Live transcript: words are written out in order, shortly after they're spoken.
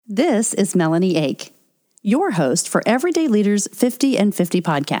This is Melanie Ake, your host for Everyday Leaders 50 and 50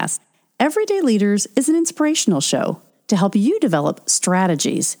 podcast. Everyday Leaders is an inspirational show to help you develop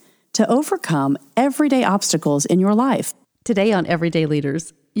strategies to overcome everyday obstacles in your life. Today on Everyday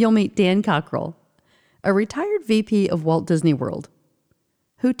Leaders, you'll meet Dan Cockrell, a retired VP of Walt Disney World,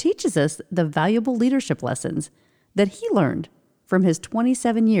 who teaches us the valuable leadership lessons that he learned from his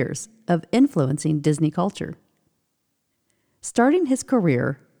 27 years of influencing Disney culture. Starting his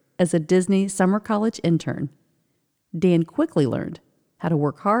career as a Disney summer college intern, Dan quickly learned how to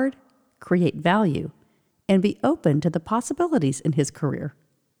work hard, create value, and be open to the possibilities in his career.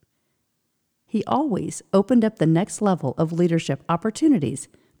 He always opened up the next level of leadership opportunities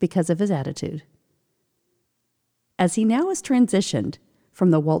because of his attitude. As he now has transitioned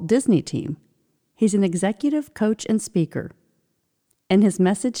from the Walt Disney team, he's an executive coach and speaker, and his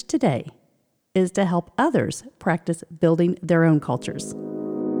message today is to help others practice building their own cultures.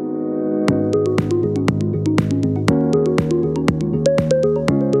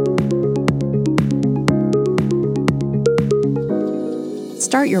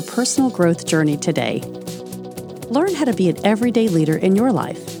 Start your personal growth journey today. Learn how to be an everyday leader in your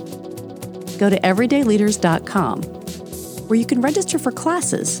life. Go to everydayleaders.com, where you can register for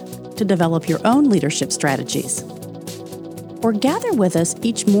classes to develop your own leadership strategies. Or gather with us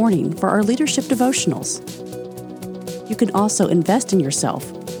each morning for our leadership devotionals. You can also invest in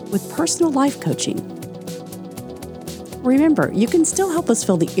yourself with personal life coaching. Remember, you can still help us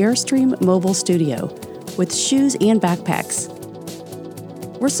fill the Airstream mobile studio with shoes and backpacks.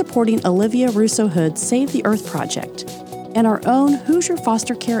 We're supporting Olivia Russo Hood's Save the Earth project and our own Hoosier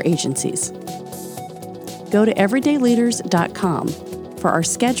foster care agencies. Go to everydayleaders.com for our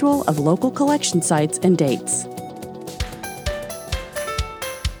schedule of local collection sites and dates.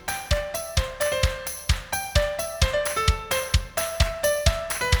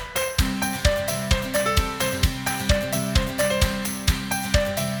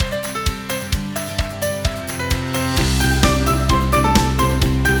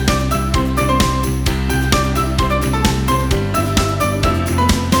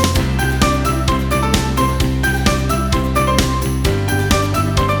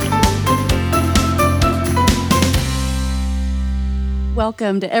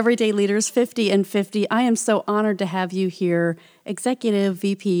 Welcome to Everyday Leaders 50 and 50. I am so honored to have you here, Executive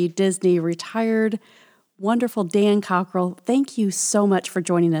VP Disney, retired, wonderful Dan Cockrell. Thank you so much for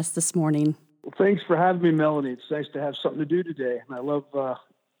joining us this morning. Well, thanks for having me, Melanie. It's nice to have something to do today, and I love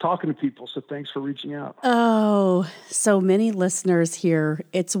talking to people, so thanks for reaching out. Oh, so many listeners here.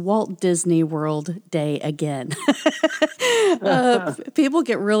 It's Walt Disney World Day again. People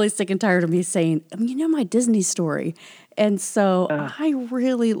get really sick and tired of me saying, you know my Disney story. And so I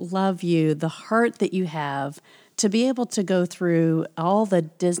really love you, the heart that you have to be able to go through all the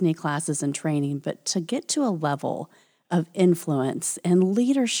Disney classes and training, but to get to a level of influence, and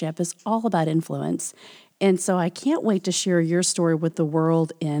leadership is all about influence. And so I can't wait to share your story with the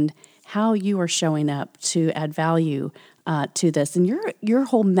world and how you are showing up to add value to this. And your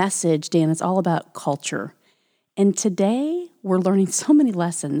whole message, Dan, is all about culture. And today we're learning so many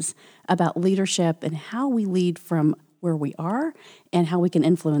lessons about leadership and how we lead from where we are and how we can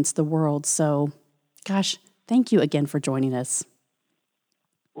influence the world. So, gosh, thank you again for joining us.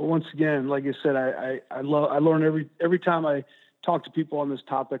 Well, once again, like I said, I learn every time I talk to people on this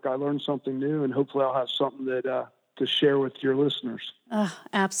topic. I learn something new, and hopefully I'll have something that to share with your listeners.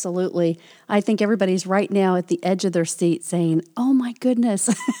 Absolutely. I think everybody's right now at the edge of their seat saying, oh my goodness,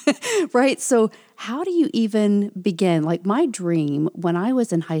 right? So how do you even begin? Like my dream when I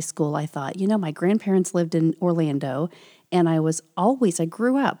was in high school, I thought, my grandparents lived in Orlando, and I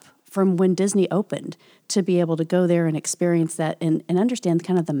grew up from when Disney opened to be able to go there and experience that and understand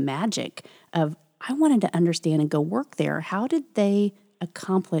kind of the magic of, I wanted to understand and go work there. How did they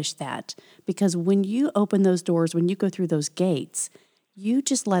accomplish that? Because when you open those doors, when you go through those gates, you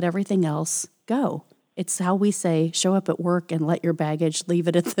just let everything else go. It's how we say, show up at work and let your baggage, leave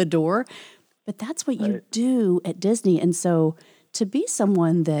it at the door. But that's what you do at Disney. And so to be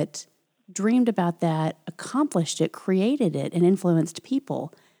someone that dreamed about that, accomplished it, created it, and influenced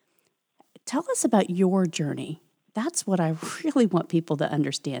people, tell us about your journey. That's what I really want people to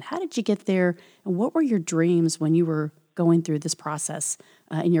understand. How did you get there, and what were your dreams when you were going through this process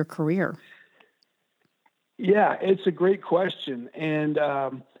in your career? Yeah, it's a great question. And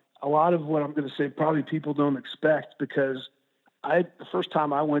a lot of what I'm going to say probably people don't expect, because the first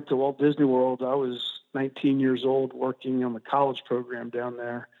time I went to Walt Disney World, I was 19 years old working on the college program down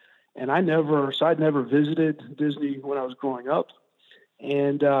there. And I'd never visited Disney when I was growing up.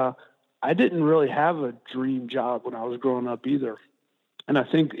 And I didn't really have a dream job when I was growing up either. And I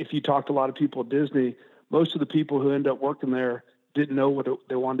think if you talk to a lot of people at Disney, most of the people who end up working there didn't know what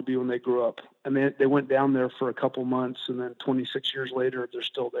they wanted to be when they grew up. And they went down there for a couple months, and then 26 years later, they're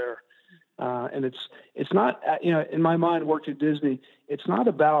still there. And it's not, in my mind, working at Disney, it's not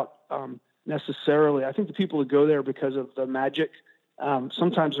about necessarily, I think the people that go there because of the magic,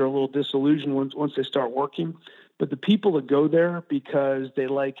 sometimes they're a little disillusioned once they start working. But the people that go there because they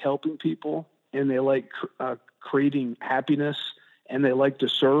like helping people and they like creating happiness and they like to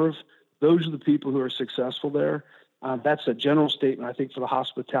serve, those are the people who are successful there. That's a general statement, I think, for the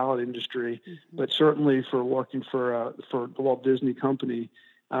hospitality industry, but certainly for working for the Walt Disney Company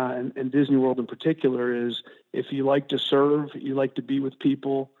and Disney World in particular, is if you like to serve, you like to be with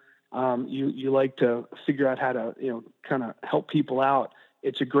people, you like to figure out how to kind of help people out,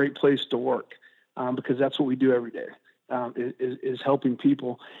 it's a great place to work because that's what we do every day, is helping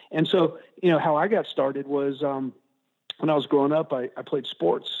people. And so, how I got started was when I was growing up, I played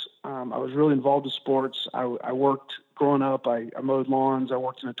sports. I was really involved in sports. I worked growing up. I mowed lawns. I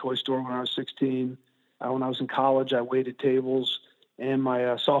worked in a toy store when I was 16. When I was in college, I waited tables. And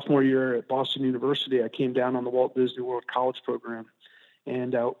my sophomore year at Boston University, I came down on the Walt Disney World College program.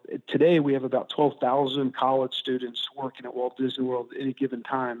 And today we have about 12,000 college students working at Walt Disney World at any given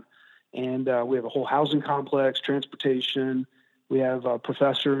time. And we have a whole housing complex, transportation. We have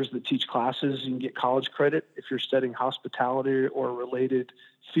professors that teach classes. You can get college credit if you're studying hospitality or a related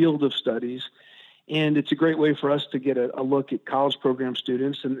field of studies. And it's a great way for us to get a look at college program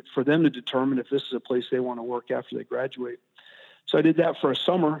students and for them to determine if this is a place they want to work after they graduate. So I did that for a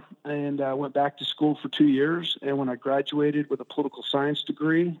summer and went back to school for 2 years. And when I graduated with a political science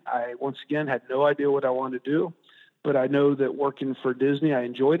degree, I once again had no idea what I wanted to do. But I know that working for Disney, I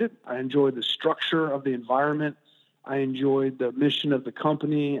enjoyed it. I enjoyed the structure of the environment. I enjoyed the mission of the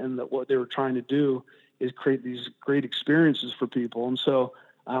company, and that what they were trying to do is create these great experiences for people. And so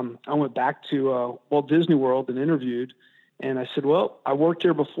I went back to Walt Disney World and interviewed. And I said, well, I worked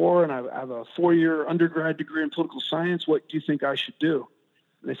here before, and I have a 4-year undergrad degree in political science. What do you think I should do?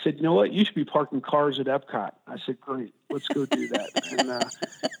 And they said, you know what? You should be parking cars at Epcot. I said, great, let's go do that.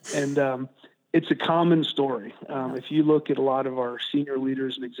 and it's a common story. If you look at a lot of our senior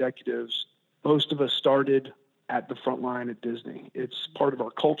leaders and executives, most of us started at the front line at Disney. It's part of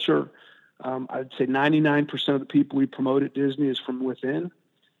our culture. I'd say 99% of the people we promote at Disney is from within.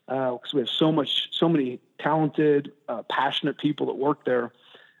 Because we have so many talented, passionate people that work there.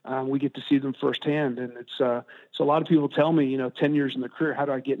 We get to see them firsthand. And it's so a lot of people tell me, 10 years in their career, how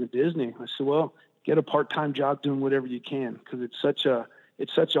do I get into Disney? I said, well, get a part-time job doing whatever you can, because it's such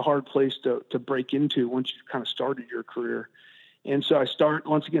a hard place to break into once you've kind of started your career. And so I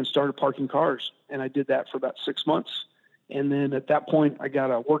started parking cars, and I did that for about 6 months. And then at that point, I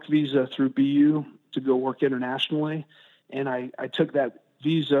got a work visa through BU to go work internationally. And I took that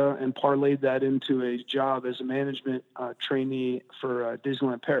visa and parlayed that into a job as a management trainee for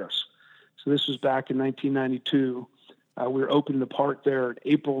Disneyland Paris. So this was back in 1992. We were opening the park there in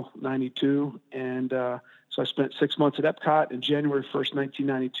April 92. And so I spent 6 months at Epcot. And January 1st,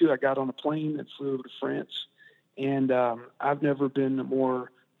 1992, I got on a plane and flew over to France. And I've never been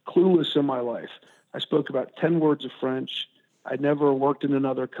more clueless in my life. I spoke about 10 words of French. I'd never worked in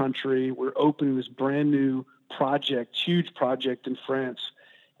another country. We're opening this brand new huge project in France.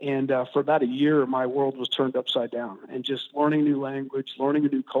 And for about a year, my world was turned upside down, and just learning a new language, learning a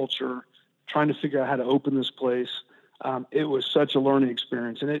new culture, trying to figure out how to open this place. It was such a learning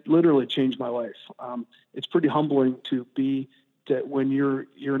experience, and it literally changed my life. It's pretty humbling to be that when you're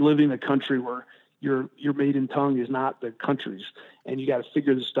living in a country where your maiden tongue is not the country's, and you got to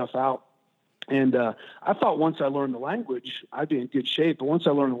figure this stuff out. And I thought once I learned the language, I'd be in good shape. But once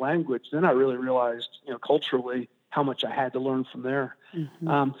I learned the language, then I really realized, culturally, how much I had to learn from there.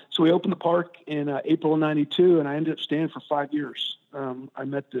 Mm-hmm. So we opened the park in April of 92, and I ended up staying for 5 years. I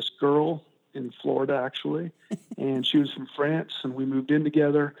met this girl in Florida, actually, and she was from France, and we moved in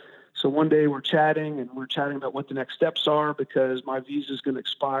together. So one day we're chatting about what the next steps are, because my visa is going to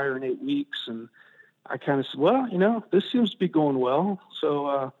expire in 8 weeks. And I kind of said, well, this seems to be going well.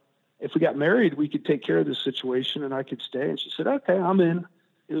 So if we got married, we could take care of this situation and I could stay. And she said, okay, I'm in.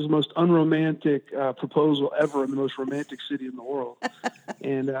 It was the most unromantic proposal ever in the most romantic city in the world.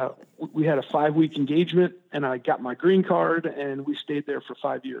 And we had a 5-week engagement, and I got my green card, and we stayed there for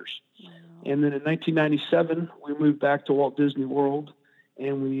 5 years. Wow. And then in 1997, we moved back to Walt Disney World,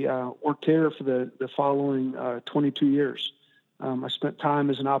 and we worked here for the following 22 years. I spent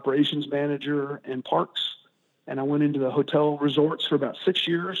time as an operations manager in parks, and I went into the hotel resorts for about 6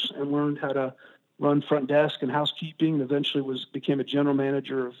 years and learned how to run front desk and housekeeping. Eventually became a general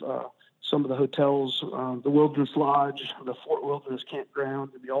manager of some of the hotels, the Wilderness Lodge, the Fort Wilderness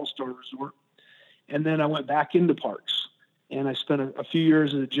Campground, and the All-Star Resort. And then I went back into parks, and I spent a few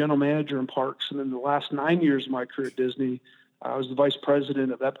years as a general manager in parks. And then the last 9 years of my career at Disney, I was the vice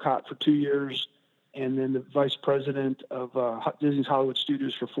president of Epcot for 2 years, and then the vice president of Disney's Hollywood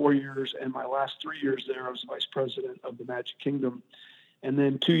Studios for 4 years. And my last 3 years there, I was the vice president of the Magic Kingdom. And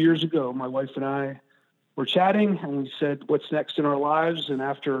then 2 years ago, my wife and I were chatting, and we said, what's next in our lives? And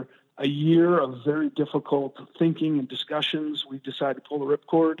after a year of very difficult thinking and discussions, we decided to pull the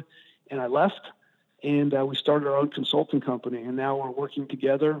ripcord, and I left. And we started our own consulting company, and now we're working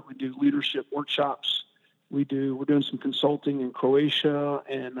together. We do leadership workshops. We're doing some consulting in Croatia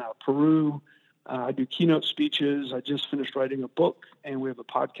and Peru. I do keynote speeches. I just finished writing a book, and we have a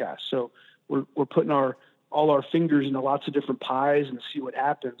podcast. So we're putting all our fingers into lots of different pies and see what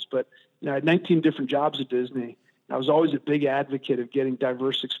happens. But I had 19 different jobs at Disney. I was always a big advocate of getting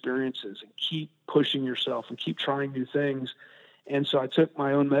diverse experiences and keep pushing yourself and keep trying new things. And so I took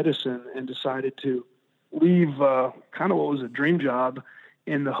my own medicine and decided to leave kind of what was a dream job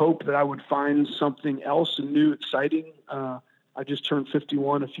in the hope that I would find something else and new, exciting. I just turned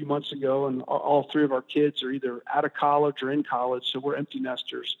 51 a few months ago, and all three of our kids are either out of college or in college, so we're empty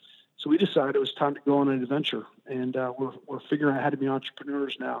nesters. So we decided it was time to go on an adventure, and we're figuring out how to be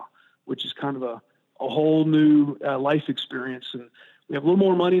entrepreneurs now, which is kind of a whole new life experience. And we have a little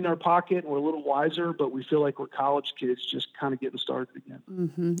more money in our pocket, and we're a little wiser, but we feel like we're college kids just kind of getting started again.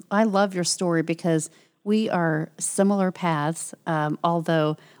 Mm-hmm. I love your story because we are similar paths,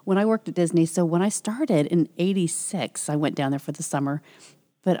 although when I worked at Disney, so when I started in 86, I went down there for the summer,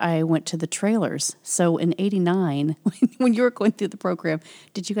 but I went to the trailers. So in 89, when you were going through the program,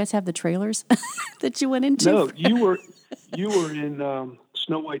 did you guys have the trailers that you went into? No, you were in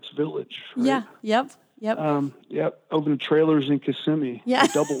Snow White's village, right? Yeah, yep. Yep, over the trailers in Kissimmee, yeah.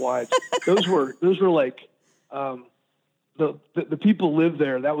 double wide. Those were like the people lived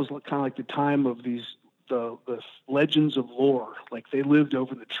there. That was kind of like the time of the legends of lore. Like they lived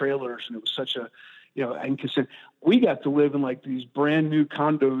over the trailers, and it was such a, and Kissimmee. We got to live in like these brand new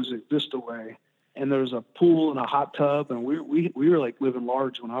condos at Vista Way, and there was a pool and a hot tub, and we were like living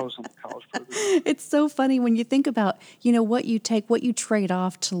large when I was in the college program. It's so funny when you think about, what you trade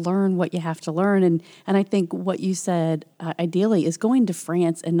off to learn what you have to learn. And I think what you said ideally is going to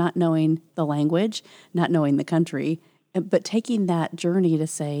France and not knowing the language, not knowing the country, but taking that journey to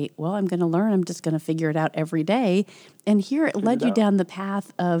say, well, I'm going to learn, I'm just going to figure it out every day. And here it led you down the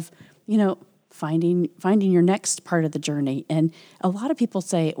path of, finding your next part of the journey. And a lot of people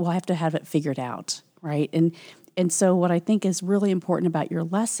say, well, I have to have it figured out, right? And so what I think is really important about your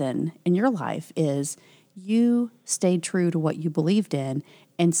lesson in your life is you stayed true to what you believed in,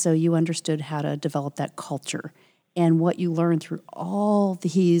 and so you understood how to develop that culture. And what you learned through all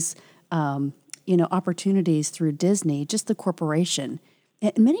these opportunities through Disney, just the corporation.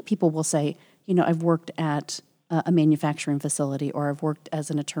 And many people will say, I've worked at a manufacturing facility, or I've worked as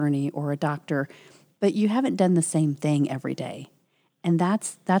an attorney or a doctor, but you haven't done the same thing every day. And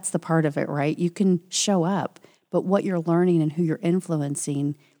that's the part of it, right? You can show up, but what you're learning and who you're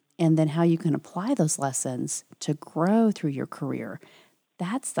influencing, and then how you can apply those lessons to grow through your career.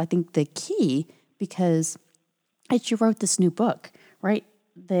 That's, I think, the key, because as you wrote this new book, right?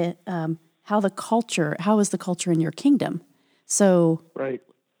 How is the culture in your kingdom? So, right.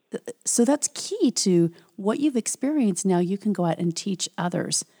 So that's key to what you've experienced. Now you can go out and teach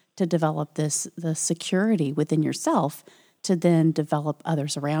others to develop the security within yourself to then develop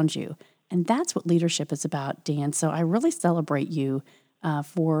others around you. And that's what leadership is about, Dan. So I really celebrate you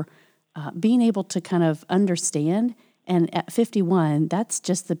for being able to kind of understand. And at 51, that's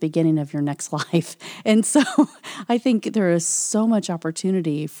just the beginning of your next life. And so I think there is so much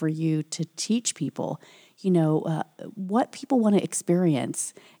opportunity for you to teach people, what people want to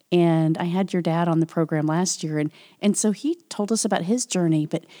experience. And I had your dad on the program last year, and so he told us about his journey.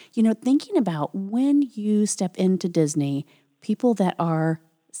 But, thinking about when you step into Disney, people that are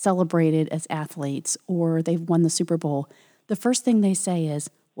celebrated as athletes or they've won the Super Bowl, the first thing they say is,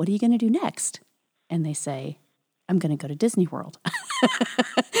 what are you going to do next? And they say, I'm going to go to Disney World.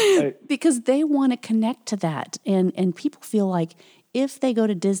 Right. Because they want to connect to that. And people feel like if they go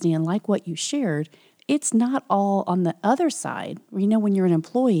to Disney and like what you shared, it's not all on the other side. When you're an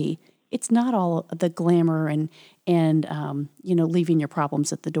employee, it's not all the glamour and leaving your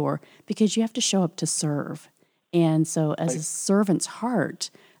problems at the door, because you have to show up to serve. And so as a servant's heart,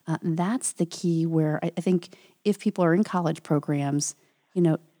 that's the key, where I think if people are in college programs,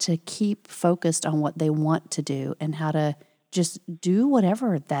 to keep focused on what they want to do and how to just do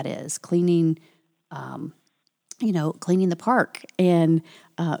whatever that is, cleaning, cleaning the park and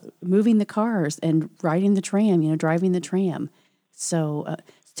moving the cars and riding the tram, driving the tram. So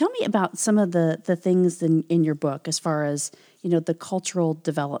tell me about some of the things in your book as far as, the cultural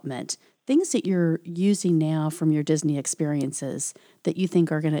development, things that you're using now from your Disney experiences that you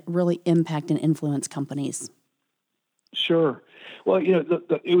think are going to really impact and influence companies. Sure. Well,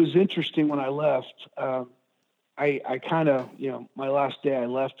 it was interesting when I left. I kind of, my last day I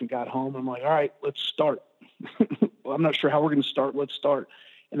left and got home. I'm like, all right, let's start. Well, I'm not sure how we're going to start. Let's start.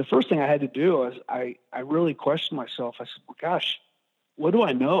 And the first thing I had to do was I really questioned myself. I said, well, gosh, what do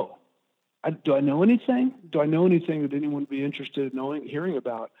I know? Do I know anything? Do I know anything that anyone would be interested in hearing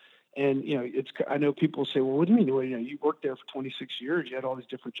about? And, I know people say, well, what do you mean? Well, you worked there for 26 years. You had all these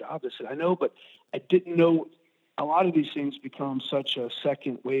different jobs. I said, I know, but I didn't know. A lot of these things become such a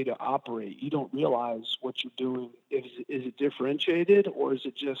second way to operate. You don't realize what you're doing. Is it differentiated, or is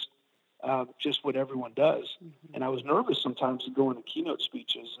it just what everyone does? Mm-hmm. And I was nervous sometimes to go into keynote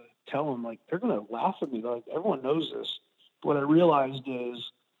speeches and tell them, like, they're going to laugh at me. Like, everyone knows this. But what I realized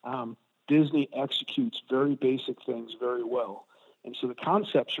is Disney executes very basic things very well. And so the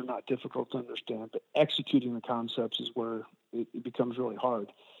concepts are not difficult to understand, but executing the concepts is where it becomes really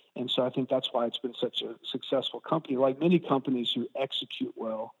hard. And so I think that's why it's been such a successful company. Like many companies who execute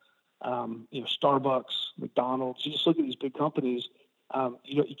well, Starbucks, McDonald's, you just look at these big companies,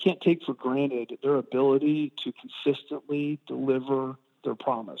 you can't take for granted their ability to consistently deliver their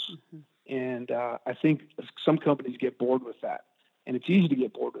promise. Mm-hmm. And I think some companies get bored with that. And it's easy to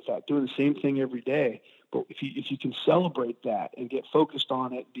get bored with that, doing the same thing every day. But if you can celebrate that and get focused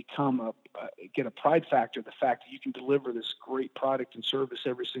on it, get a pride factor, the fact that you can deliver this great product and service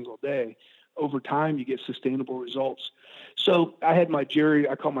every single day, over time you get sustainable results. So I had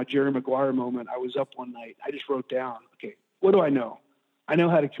I call my Jerry Maguire moment. I was up one night. I just wrote down, okay, what do I know? I know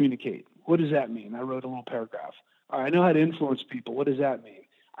how to communicate. What does that mean? I wrote a little paragraph. All right, I know how to influence people. What does that mean?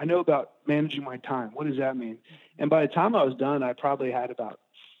 I know about managing my time. What does that mean? And by the time I was done, I probably had about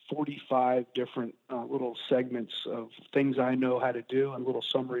 45 different little segments of things I know how to do and little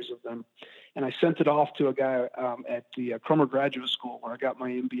summaries of them. And I sent it off to a guy at the Crummer Graduate School where I got my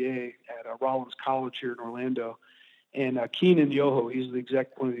MBA at Rollins College here in Orlando. And Keenan Yoho, he's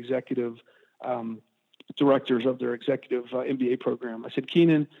one of the executive directors of their executive MBA program. I said,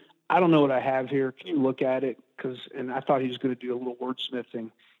 Keenan, I don't know what I have here. Can you look at it? And I thought he was going to do a little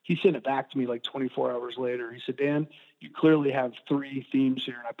wordsmithing. He sent it back to me like 24 hours later. He said, Dan, you clearly have 3 themes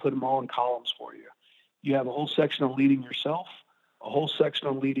here, and I put them all in columns for you. You have a whole section on leading yourself, a whole section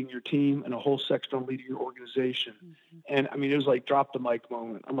on leading your team, and a whole section on leading your organization. Mm-hmm. And I mean, it was like drop the mic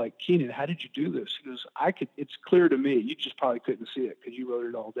moment. I'm like, Keenan, how did you do this? He goes, it's clear to me. You just probably couldn't see it because you wrote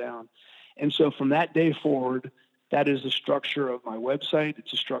it all down. And so from that day forward, that is the structure of my website.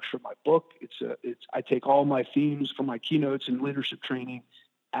 It's the structure of my book. I take all my themes from my keynotes and leadership training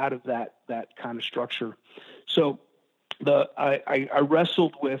out of that kind of structure. So I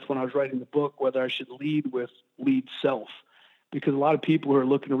wrestled with, when I was writing the book, whether I should lead self, because a lot of people who are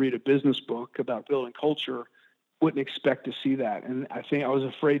looking to read a business book about building culture wouldn't expect to see that. And I think I was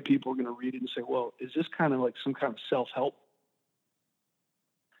afraid people were going to read it and say, well, is this kind of like some kind of self-help?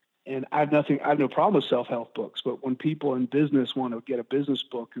 And I have no problem with self-help books, but when people in business want to get a business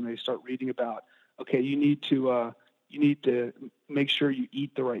book and they start reading about, okay, you need to make sure you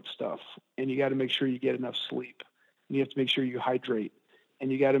eat the right stuff, and you got to make sure you get enough sleep, and you have to make sure you hydrate,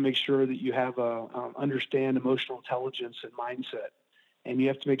 and you got to make sure that you have understand emotional intelligence and mindset, and you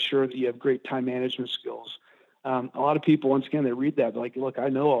have to make sure that you have great time management skills. A lot of people, once again, they read that, they're like, look, I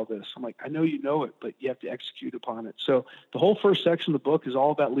know all this. I'm like, I know you know it, but you have to execute upon it. So the whole first section of the book is all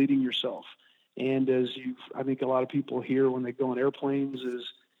about leading yourself. And I think a lot of people hear when they go on airplanes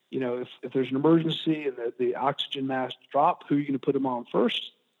is, if there's an emergency and the oxygen mask drop, who are you going to put them on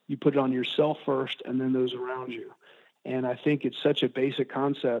first? You put it on yourself first, and then those around you. And I think it's such a basic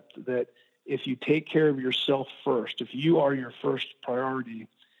concept that if you take care of yourself first, if you are your first priority,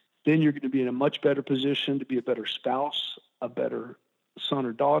 then you're going to be in a much better position to be a better spouse, a better son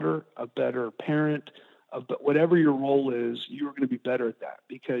or daughter, a better parent, whatever your role is, you're going to be better at that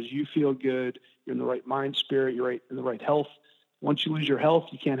because you feel good, you're in the right mind spirit, you're in the right health. Once you lose your health,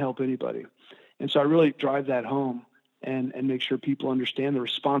 you can't help anybody. And so I really drive that home and make sure people understand the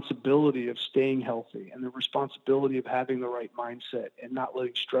responsibility of staying healthy and the responsibility of having the right mindset and not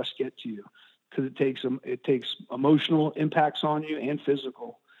letting stress get to you, because it takes emotional impacts on you and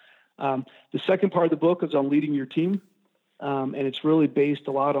physical. The second part of the book is on leading your team, and it's really based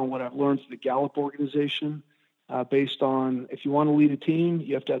a lot on what I've learned through the Gallup organization, based on if you want to lead a team,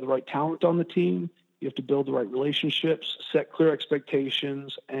 you have to have the right talent on the team, you have to build the right relationships, set clear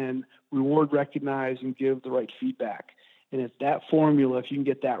expectations, and reward, recognize, and give the right feedback. And if that formula, if you can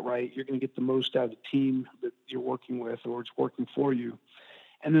get that right, you're going to get the most out of the team that you're working with or it's working for you.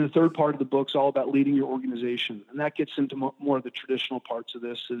 And then the third part of the book is all about leading your organization. And that gets into more of the traditional parts of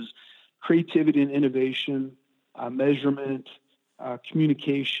this is creativity and innovation, measurement,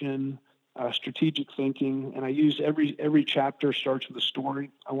 communication, strategic thinking. And I use every chapter starts with a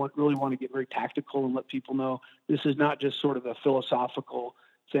story. I really want to get very tactical and let people know this is not just sort of a philosophical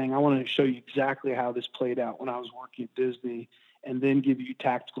thing. I want to show you exactly how this played out when I was working at Disney and then give you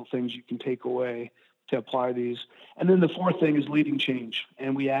tactical things you can take away to apply these. And then the fourth thing is leading change.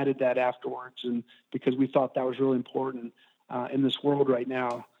 And we added that afterwards, and because we thought that was really important in this world right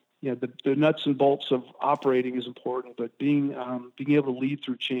now. You know, the nuts and bolts of operating is important, but being able to lead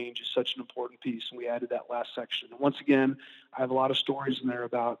through change is such an important piece. And we added that last section. And once again, I have a lot of stories in there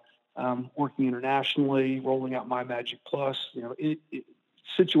about working internationally, rolling out My Magic Plus, you know,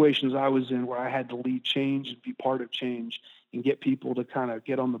 situations I was in where I had to lead change and be part of change and get people to kind of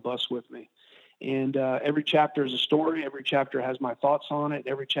get on the bus with me. And every chapter is a story. Every chapter has my thoughts on it.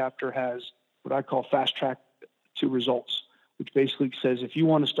 Every chapter has what I call fast track to results, which basically says, if you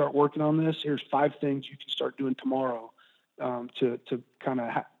want to start working on this, here's 5 things you can start doing tomorrow to kind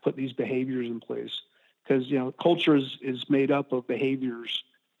of put these behaviors in place. Because, you know, culture is made up of behaviors.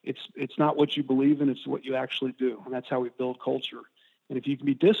 It's not what you believe in, it's what you actually do. And that's how we build culture. And if you can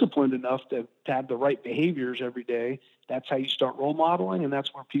be disciplined enough to have the right behaviors every day, that's how you start role modeling, and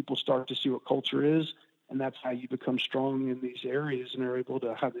that's where people start to see what culture is, and that's how you become strong in these areas and are able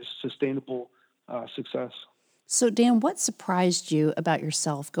to have this sustainable success. So, Dan, what surprised you about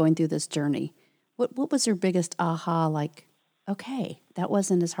yourself going through this journey? What was your biggest aha, like, okay, that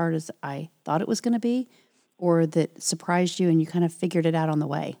wasn't as hard as I thought it was going to be, or that surprised you and you kind of figured it out on the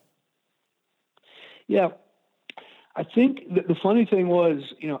way? Yeah. I think the funny thing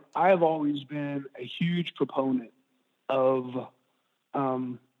was, you know, I have always been a huge proponent of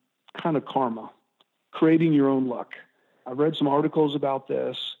kind of karma, creating your own luck. I've read some articles about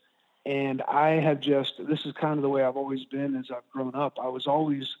this, and I have this is kind of the way I've always been as I've grown up. I was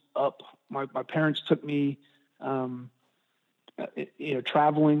always up. My parents took me,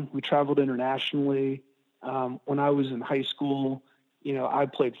 traveling. We traveled internationally. When I was in high school, you know, I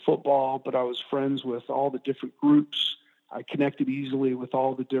played football, but I was friends with all the different groups. I connected easily with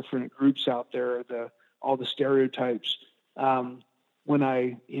all the different groups out there, all the stereotypes. I've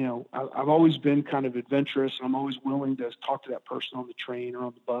always been kind of adventurous, and I'm always willing to talk to that person on the train or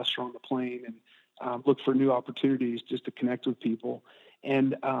on the bus or on the plane and look for new opportunities just to connect with people.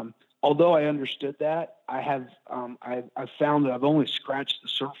 And although I understood that, I've found that I've only scratched the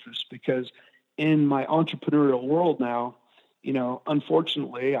surface, because in my entrepreneurial world now, you know,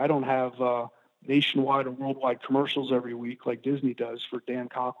 unfortunately, I don't have nationwide or worldwide commercials every week like Disney does for Dan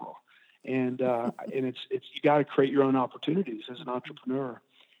Cockrell. And it's you got to create your own opportunities as an entrepreneur.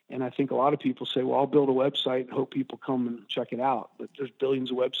 And I think a lot of people say, well, I'll build a website and hope people come and check it out. But there's billions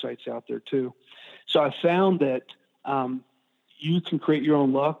of websites out there too. So I found that you can create your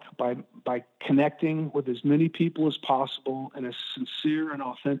own luck by connecting with as many people as possible in a sincere and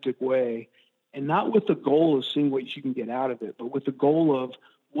authentic way. And not with the goal of seeing what you can get out of it, but with the goal of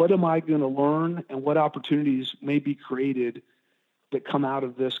what am I going to learn and what opportunities may be created that come out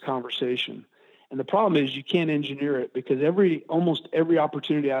of this conversation. And the problem is you can't engineer it, because almost every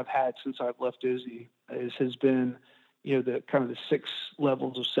opportunity I've had since I've left Disney has been, you know, the kind of the 6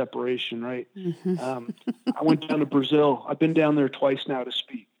 levels of separation, right? Mm-hmm. I went down to Brazil. I've been down there twice now to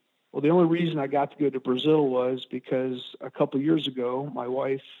speak. Well, the only reason I got to go to Brazil was because a couple of years ago, my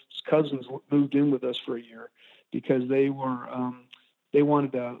wife's cousins moved in with us for a year because they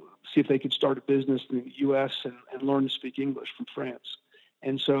wanted to see if they could start a business in the U.S. and learn to speak English from France.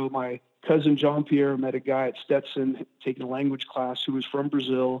 And so my cousin Jean-Pierre met a guy at Stetson taking a language class who was from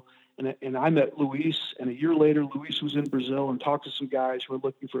Brazil. And I met Luis, and a year later, Luis was in Brazil and talked to some guys who were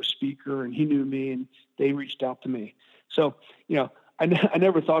looking for a speaker, and he knew me, and they reached out to me. So, you know, I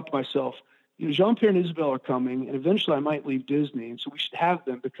never thought to myself, you know, Jean-Pierre and Isabel are coming, and eventually I might leave Disney, and so we should have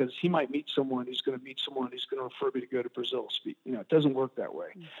them, because he might meet someone who's going to meet someone who's going to refer me to go to Brazil speak. You know, it doesn't work that way.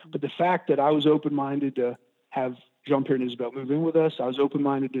 Mm-hmm. But the fact that I was open-minded to have Jean-Pierre and Isabel move in with us, I was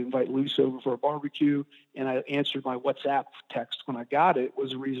open-minded to invite Luis over for a barbecue, and I answered my WhatsApp text when I got it, was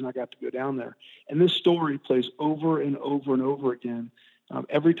the reason I got to go down there. And this story plays over and over and over again.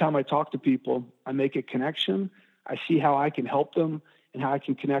 Every time I talk to people, I make a connection. I see how I can help them and how I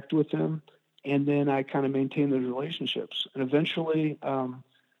can connect with them. And then I kind of maintain those relationships. And eventually,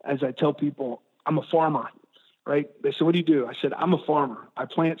 as I tell people, I'm a farmer, right? They say, what do you do? I said, I'm a farmer. I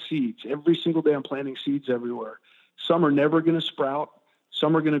plant seeds. Every single day I'm planting seeds everywhere. Some are never going to sprout.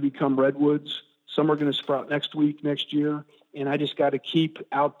 Some are going to become redwoods. Some are going to sprout next week, next year. And I just got to keep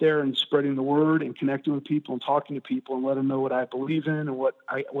out there and spreading the word and connecting with people and talking to people and let them know what I believe in and what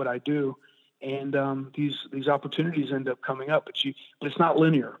I do. And these opportunities end up coming up, but it's not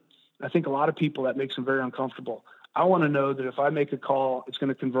linear. I think a lot of people, that makes them very uncomfortable. I want to know that if I make a call, it's going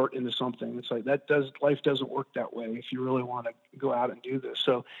to convert into something. It's like life doesn't work that way if you really want to go out and do this.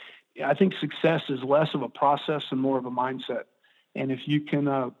 So yeah, I think success is less of a process and more of a mindset. And if you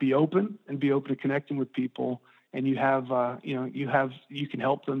can be open to connecting with people, and you can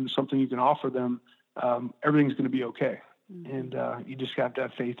help them, something you can offer them, everything's going to be okay. Mm-hmm. And you just have to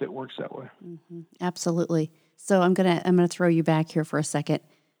have faith that it works that way. Mm-hmm. Absolutely. So I'm gonna throw you back here for a second.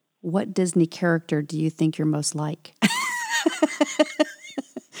 What Disney character do you think you're most like?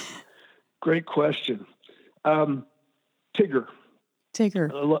 Great question. Tigger.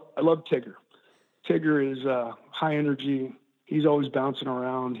 I love Tigger. Tigger is high energy. He's always bouncing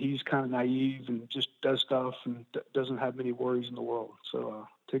around. He's kind of naive and just does stuff and doesn't have many worries in the world. So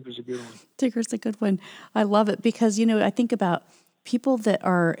Tigger's a good one. Tigger's a good one. I love it because, I think about people that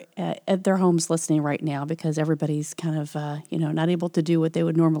are at their homes listening right now because everybody's kind of, not able to do what they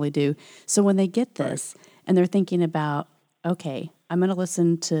would normally do. So when they get this and they're thinking about, okay, I'm going to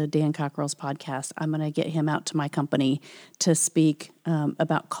listen to Dan Cockrell's podcast. I'm going to get him out to my company to speak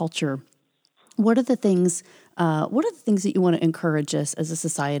about culture. What are the things that you want to encourage us as a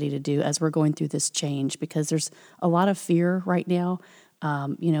society to do as we're going through this change? Because there's a lot of fear right now.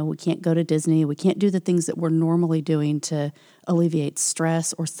 We can't go to Disney. We can't do the things that we're normally doing to alleviate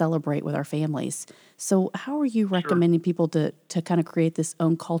stress or celebrate with our families. So how are you recommending people to kind of create this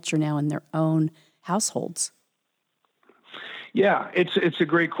own culture now in their own households? Yeah, it's a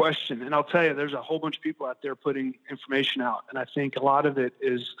great question. And I'll tell you, there's a whole bunch of people out there putting information out. And I think a lot of it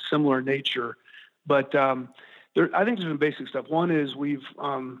is similar in nature. But I think there's some basic stuff. One is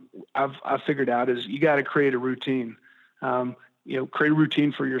I've figured out is you got to create a routine. Create a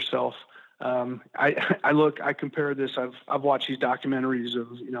routine for yourself. I compare this. I've watched these documentaries of,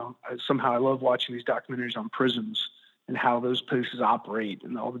 somehow I love watching these documentaries on prisons and how those places operate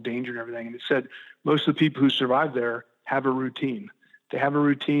and all the danger and everything. And it said most of the people who survive there have a routine. They have a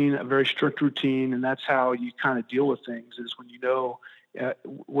routine, a very strict routine. And that's how you kind of deal with things is when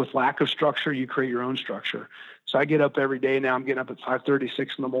with lack of structure, you create your own structure. So I get up every day now. I'm getting up at 5:30,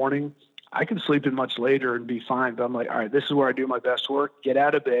 6 in the morning. I can sleep in much later and be fine. But I'm like, all right, this is where I do my best work. Get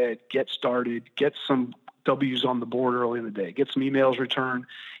out of bed, get started, get some W's on the board early in the day, get some emails returned.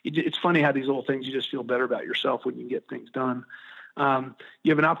 It's funny how these little things, you just feel better about yourself when you get things done.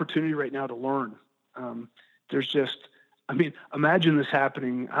 You have an opportunity right now to learn. Imagine this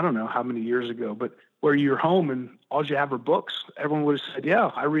happening, I don't know how many years ago, but where you're home and all you have are books. Everyone would have said,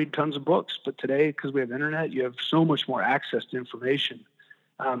 yeah, I read tons of books. But today, because we have internet, you have so much more access to information.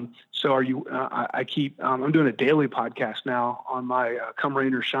 I'm doing a daily podcast now on my Come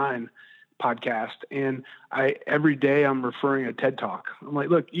Rain or Shine podcast. And every day I'm referring a TED Talk. I'm like,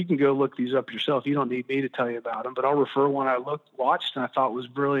 look, you can go look these up yourself. You don't need me to tell you about them, but I'll refer one I watched and I thought was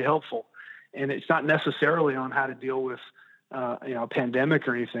really helpful. And it's not necessarily on how to deal with, a pandemic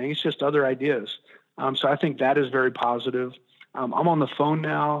or anything. It's just other ideas. So I think that is very positive. I'm on the phone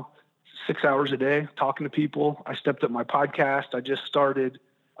now 6 hours a day talking to people. I stepped up my podcast. I just started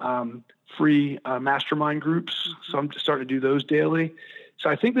free mastermind groups. So I'm just starting to do those daily. So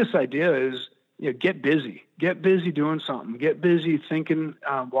I think this idea is, get busy doing something, get busy thinking,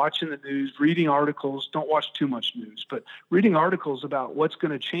 watching the news, reading articles. Don't watch too much news, but reading articles about what's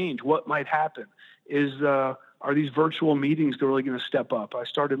going to change, what might happen. Are these virtual meetings really going to step up? I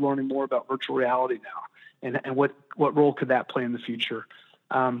started learning more about virtual reality now and what role could that play in the future?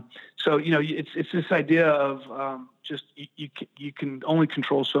 It's this idea of you can only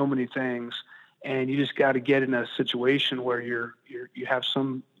control so many things, and you just got to get in a situation where you have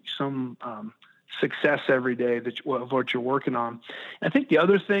some success every day of what you're working on. And I think the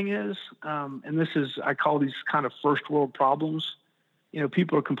other thing is, I call these kind of first world problems.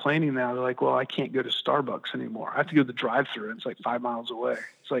 People are complaining now. They're like, well, I can't go to Starbucks anymore. I have to go to the drive-thru, and it's like 5 miles away.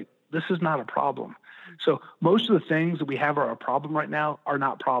 It's like, this is not a problem. So most of the things that we have are a problem right now are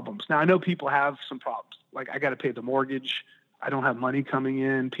not problems. Now, I know people have some problems. Like, I got to pay the mortgage. I don't have money coming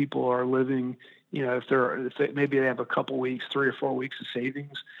in. People are living, maybe they have a couple weeks, 3 or 4 weeks of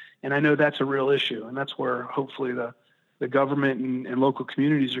savings. And I know that's a real issue. And that's where hopefully the government and local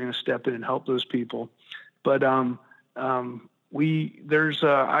communities are going to step in and help those people. But I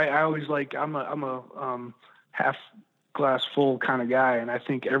always like, I'm a half glass full kind of guy. And I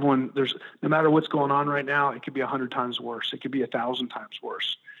think no matter what's going on right now, it could be 100 times worse. It could be 1,000 times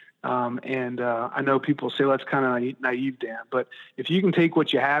worse. I know people say, well, that's kind of naive, Dan, but if you can take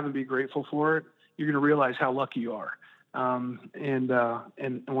what you have and be grateful for it, you're going to realize how lucky you are. And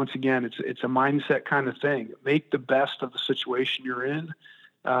once again, it's a mindset kind of thing. Make the best of the situation you're in,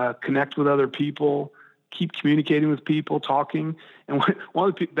 connect with other people, keep communicating with people, talking. And one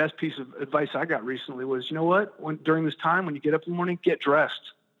of the best pieces of advice I got recently was, you know what, during this time, when you get up in the morning, get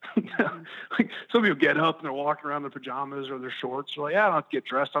dressed. Like some people get up and they're walking around in their pajamas or their shorts. They're like, I don't have to get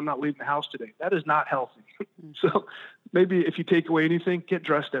dressed. I'm not leaving the house today. That is not healthy. So maybe if you take away anything, get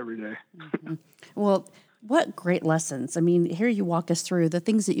dressed every day. Mm-hmm. Well, what great lessons. I mean, here you walk us through the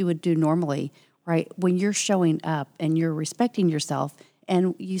things that you would do normally, right? When you're showing up and you're respecting yourself.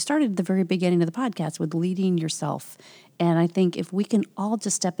 And you started at the very beginning of the podcast with leading yourself. And I think if we can all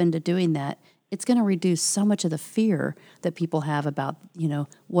just step into doing that, it's going to reduce so much of the fear that people have about,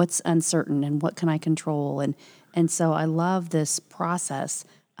 what's uncertain and what can I control. And so I love this process,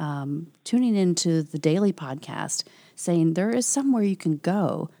 tuning into the daily podcast, saying there is somewhere you can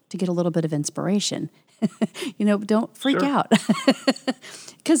go to get a little bit of inspiration. Don't freak out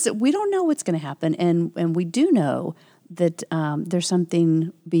because we don't know what's going to happen. And we do know that there's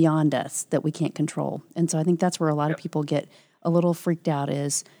something beyond us that we can't control. And so I think that's where a lot of people get a little freaked out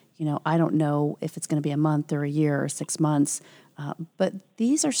is, I don't know if it's going to be a month or a year or 6 months. But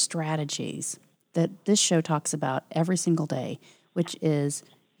these are strategies that this show talks about every single day, which is,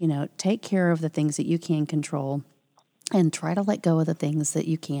 take care of the things that you can control and try to let go of the things that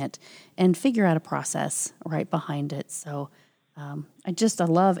you can't and figure out a process right behind it. So I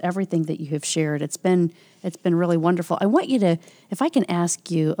love everything that you have shared. It's been really wonderful. I want you to, if I can ask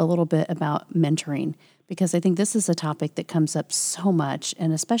you a little bit about mentoring, because I think this is a topic that comes up so much,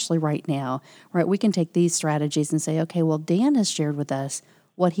 and especially right now, right? We can take these strategies and say, okay, well, Dan has shared with us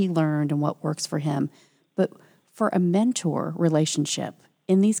what he learned and what works for him. But for a mentor relationship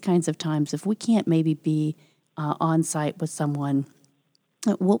in these kinds of times, if we can't maybe be on site with someone,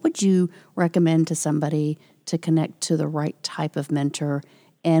 what would you recommend to somebody to connect to the right type of mentor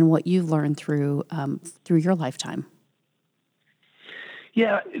and what you've learned through your lifetime?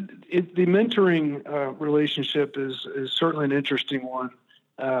 Yeah, the mentoring relationship is certainly an interesting one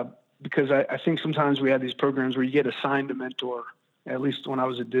because I think sometimes we have these programs where you get assigned a mentor, at least when I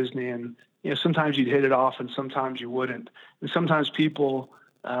was at Disney, and sometimes you'd hit it off and sometimes you wouldn't. And sometimes people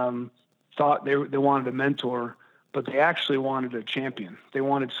thought they wanted a mentor, but they actually wanted a champion. They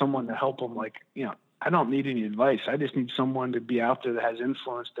wanted someone to help them, I don't need any advice. I just need someone to be out there that has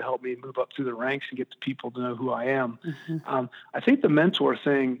influence to help me move up through the ranks and get the people to know who I am. Mm-hmm. I think the mentor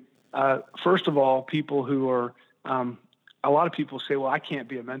thing, first of all, people who are, a lot of people say, well, I can't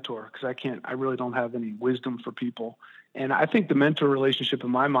be a mentor because I really don't have any wisdom for people. And I think the mentor relationship in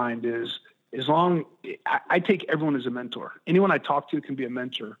my mind is I take everyone as a mentor. Anyone I talk to can be a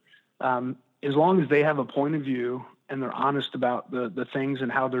mentor. As long as they have a point of view and they're honest about the things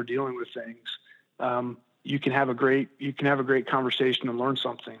and how they're dealing with things, you can have a great conversation and learn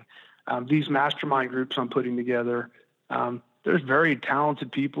something. These mastermind groups I'm putting together, there's very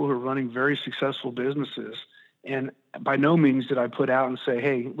talented people who are running very successful businesses. And by no means did I put out and say,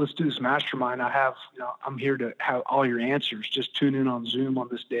 hey, let's do this mastermind. I'm here to have all your answers. Just tune in on Zoom on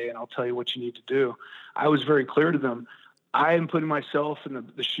this day and I'll tell you what you need to do. I was very clear to them. I am putting myself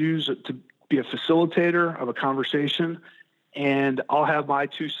in the shoes to be a facilitator of a conversation, and I'll have my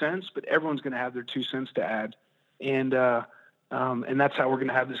 2 cents, but everyone's going to have their 2 cents to add. And that's how we're going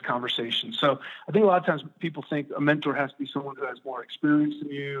to have this conversation. So I think a lot of times people think a mentor has to be someone who has more experience than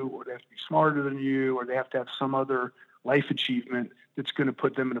you, or they have to be smarter than you, or they have to have some other life achievement that's going to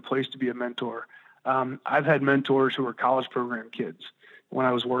put them in a place to be a mentor. I've had mentors who were college program kids when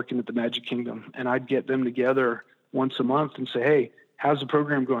I was working at the Magic Kingdom, and I'd get them together once a month and say, hey, how's the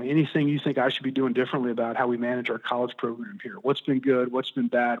program going? Anything you think I should be doing differently about how we manage our college program here? What's been good? What's been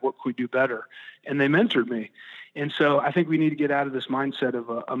bad? What could we do better? And they mentored me. And so I think we need to get out of this mindset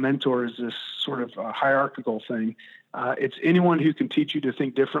of a mentor as this sort of hierarchical thing. It's anyone who can teach you to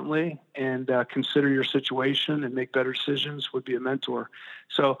think differently and consider your situation and make better decisions would be a mentor.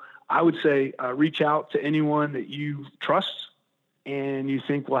 So I would say reach out to anyone that you trust and you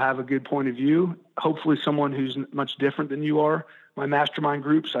think will have a good point of view, hopefully someone who's much different than you are. My mastermind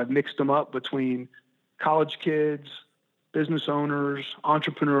groups, I've mixed them up between college kids, business owners,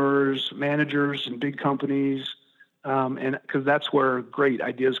 entrepreneurs, managers in big companies, and because that's where great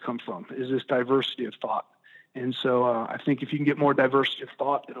ideas come from, is this diversity of thought. And so I think if you can get more diversity of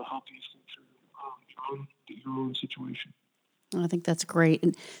thought, it'll help you think through your own situation. I think that's great.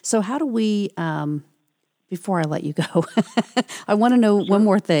 And so how do we, before I let you go, I want to know one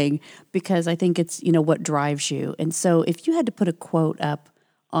more thing, because I think it's, what drives you. And so if you had to put a quote up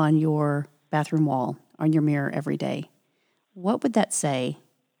on your bathroom wall, on your mirror every day, what would that say?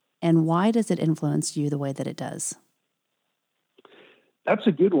 And why does it influence you the way that it does? That's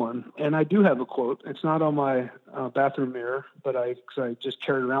a good one. And I do have a quote. It's not on my bathroom mirror, but I just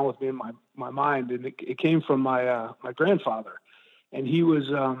carried it around with me in my mind. And it came from my grandfather. And he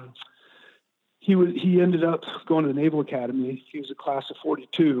ended up going to the Naval Academy. He was a class of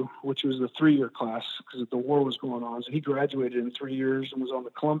 42, which was the 3-year class because the war was going on. So he graduated in 3 years and was on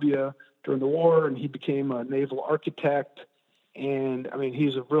the Columbia during the war, and he became a naval architect. And I mean,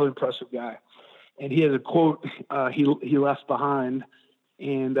 he's a really impressive guy. And he has a quote he left behind,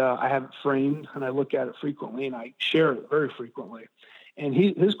 and I have it framed, and I look at it frequently, and I share it very frequently. And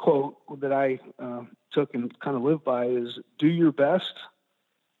his quote that I took and kind of live by is, "Do your best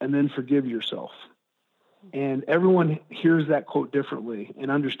and then forgive yourself." And everyone hears that quote differently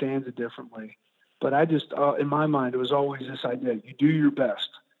and understands it differently. But I just, in my mind, it was always this idea: you do your best.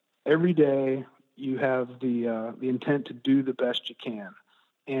 Every day you have the intent to do the best you can.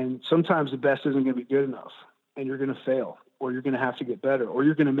 And sometimes the best isn't going to be good enough, and you're going to fail, or you're going to have to get better, or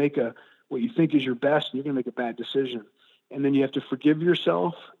you're going to make what you think is your best, and you're going to make a bad decision. And then you have to forgive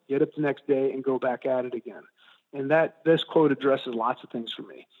yourself, get up the next day, and go back at it again. And this quote addresses lots of things for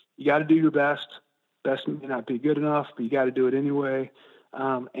me. You got to do your best. Best may not be good enough, but you got to do it anyway.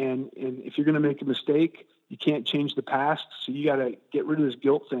 And if you're going to make a mistake, you can't change the past. So you got to get rid of this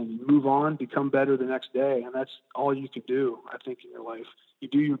guilt thing. You move on, become better the next day. And that's all you can do, I think, in your life. You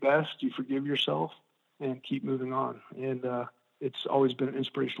do your best, you forgive yourself, and keep moving on. And it's always been an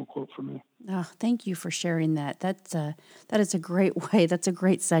inspirational quote for me. Oh, thank you for sharing that. That is a great way. That's a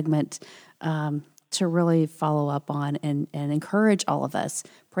great segment to really follow up on and encourage all of us.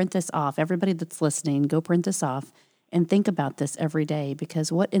 Print this off. Everybody that's listening, go print this off and think about this every day, because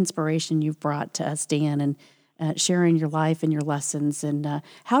what inspiration you've brought to us, Dan, and sharing your life and your lessons. And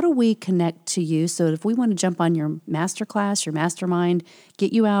how do we connect to you? So if we want to jump on your masterclass, your mastermind,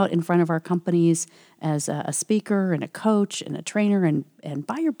 get you out in front of our companies as a speaker and a coach and a trainer, and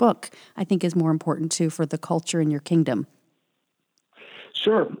buy your book, I think is more important too for the culture in your kingdom.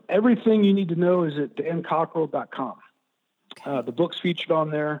 Sure. Everything you need to know is at dancockrell.com. Okay. The book's featured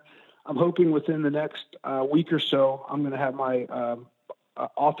on there. I'm hoping within the next week or so, I'm going to have my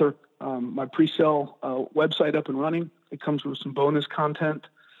my pre-sale website up and running. It comes with some bonus content.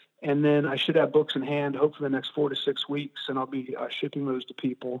 And then I should have books in hand, hopefully the next 4 to 6 weeks, and I'll be shipping those to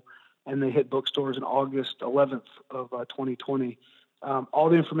people. And they hit bookstores in August 11th of 2020. All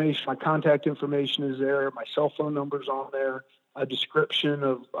the information, my contact information is there. My cell phone number's on there. A description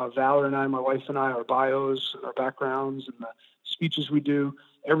of Valor and I, my wife and I, our bios, our backgrounds, and the speeches we do.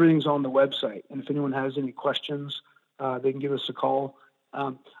 Everything's on the website. And if anyone has any questions, they can give us a call.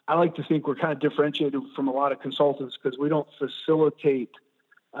 I like to think we're kind of differentiated from a lot of consultants because we don't facilitate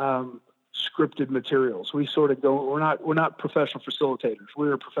scripted materials. We sort of go, we're not professional facilitators.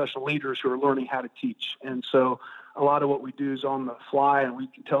 We're professional leaders who are learning how to teach. And so a lot of what we do is on the fly, and we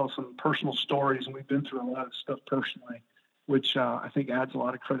can tell some personal stories, and we've been through a lot of stuff personally, which I think adds a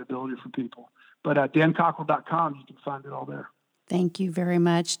lot of credibility for people. But at dancockrell.com, you can find it all there. Thank you very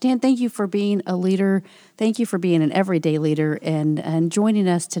much. Dan, thank you for being a leader. Thank you for being an everyday leader and joining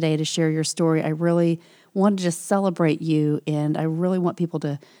us today to share your story. I really want to just celebrate you, and I really want people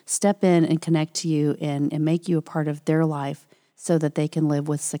to step in and connect to you and make you a part of their life so that they can live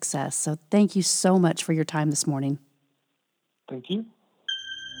with success. So thank you so much for your time this morning. Thank you.